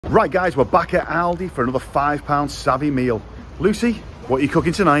Right guys, we're back at Aldi for another £5 savvy meal. Lucy, what are you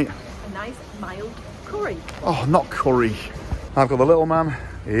cooking tonight? A nice mild curry. Oh, not curry. I've got the little man.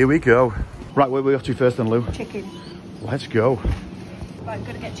 Here we go. Right, where are we off to first then, Lou? Chicken. Let's go. Right, I'm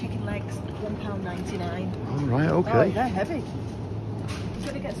going to get chicken legs, £1.99. All right, okay. Oh, they're heavy. I'm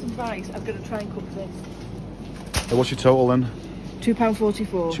going to get some rice. I'm going to try and cook this. So what's your total then?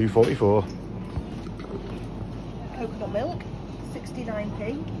 £2.44. £2.44. Coconut milk,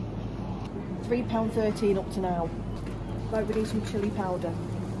 69p. £3.13 up to now. Right, we need some chilli powder.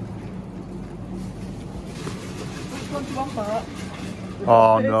 Which one do you want, Mark?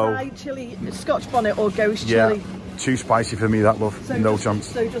 Oh no. Chili, Scotch bonnet or ghost Yeah, chili? too spicy for me, that, love. So no chance.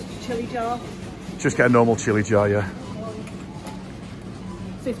 So just a chili jar? Just get a normal chili jar, yeah.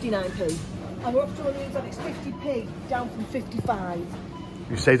 59p. And we're up to onions and it's 50p, down from 55.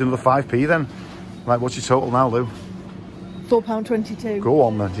 You saved another 5p then. Right, what's your total now, Lou? £4.22. Go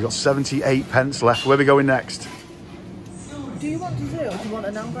on then, you've got 78 pence left. Where are we going next? Do you want dessert or do you want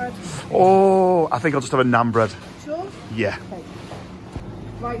a naan bread? Oh, I think I'll just have a naan bread. Sure? Yeah. Okay.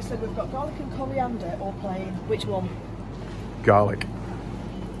 Right, so we've got garlic and coriander or plain. Which one? Garlic.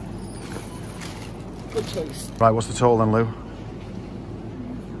 Good choice. Right, what's the total then, Lou?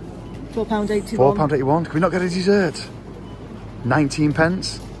 £4.81. £4.81. Can we not get a dessert? 19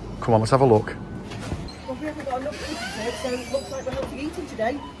 pence. Come on, let's have a look. Well, we haven't got enough for dessert, so it looks like we're healthy eating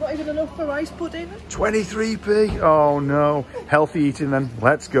today. Not even enough for rice pudding. 23p. Oh no. Healthy eating then.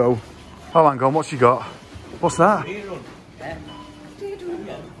 Let's go. Oh, hang on. What's you got? What's that?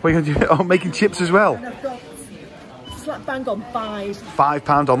 What are you going to do? Oh, making chips as well. And I've got slap bang on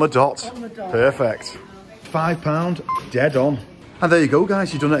 £5 on the dot. On the dot. Perfect. £5 dead on. And there you go,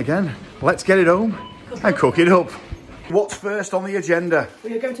 guys. You've done it again. Let's get it home and cook it up. What's first on the agenda?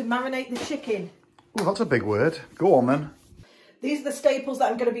 We are going to marinate the chicken. Oh, that's a big word. Go on then. These are the staples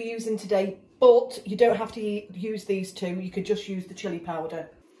that I'm going to be using today, but you don't have to use these two. You could just use the chilli powder.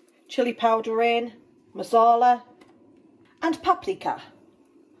 Chilli powder in, masala, and paprika.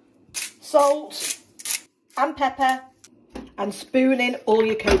 Salt and pepper, and spoon in all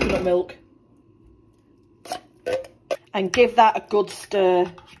your coconut milk. And give that a good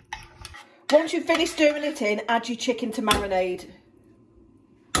stir. Once you've finished stirring it in, add your chicken to marinade.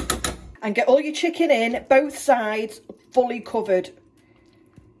 And get all your chicken in, both sides, fully covered.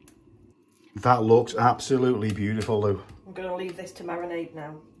 That looks absolutely beautiful, Lou. I'm going to leave this to marinade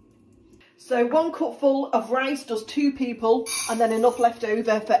now. So 1 cupful of rice does 2 people, and then enough left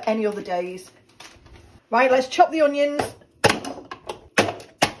over for any other days. Right, let's chop the onions.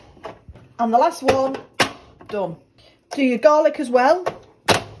 And the last one, done. Do your garlic as well.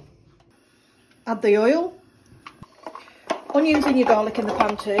 Add the oil. Onions and your garlic in the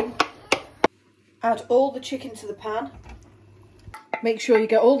pan too. Add all the chicken to the pan. Make sure you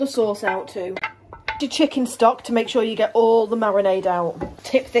get all the sauce out too. Your chicken stock to make sure you get all the marinade out.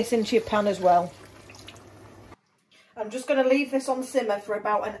 Tip this into your pan as well. I'm just going to leave this on simmer for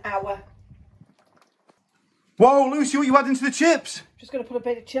about an hour. Whoa, Lucy, what are you adding to the chips? Just going to put a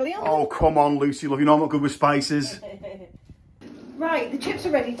bit of chilli on. Oh, come on, Lucy, love, you know I'm not good with spices. Right, the chips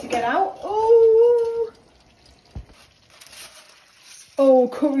are ready to get out. Oh, oh,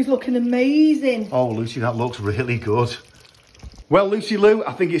 curry's looking amazing. Oh, Lucy, that looks really good. Well, Lucy Lou,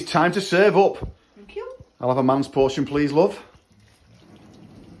 I think it's time to serve up. Thank you. I'll have a man's portion, please, love.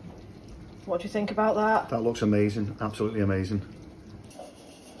 What do you think about that? That looks amazing, absolutely amazing.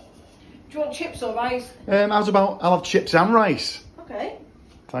 Do you want chips or rice? How's about I'll have chips and rice? Okay.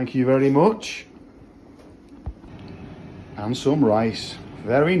 Thank you very much. And some rice.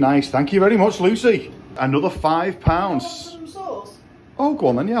 Very nice. Thank you very much, Lucy. Another £5. Some sauce? Oh, go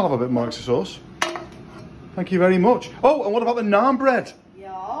on then. Yeah, I'll have a bit more extra sauce. Thank you very much. Oh, and what about the naan bread?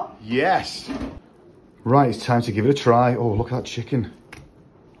 Yeah. Yes. Right, it's time to give it a try. Oh, look at that chicken.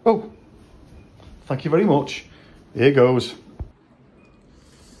 Oh, thank you very much. Here goes.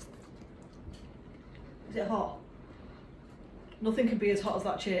 Is it hot? Nothing can be as hot as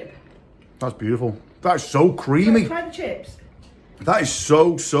that chip. That's beautiful. That's so creamy. Try the chips. That is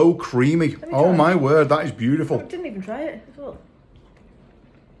so creamy. Oh my word, that is beautiful. I didn't even try it. Look.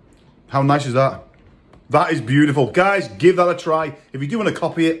 How nice is that? That is beautiful. Guys, give that a try. If you do want to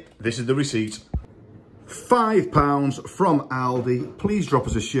copy it, this is the receipt. £5 from Aldi. Please drop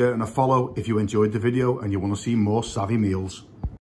us a share and a follow if you enjoyed the video and you want to see more savvy meals.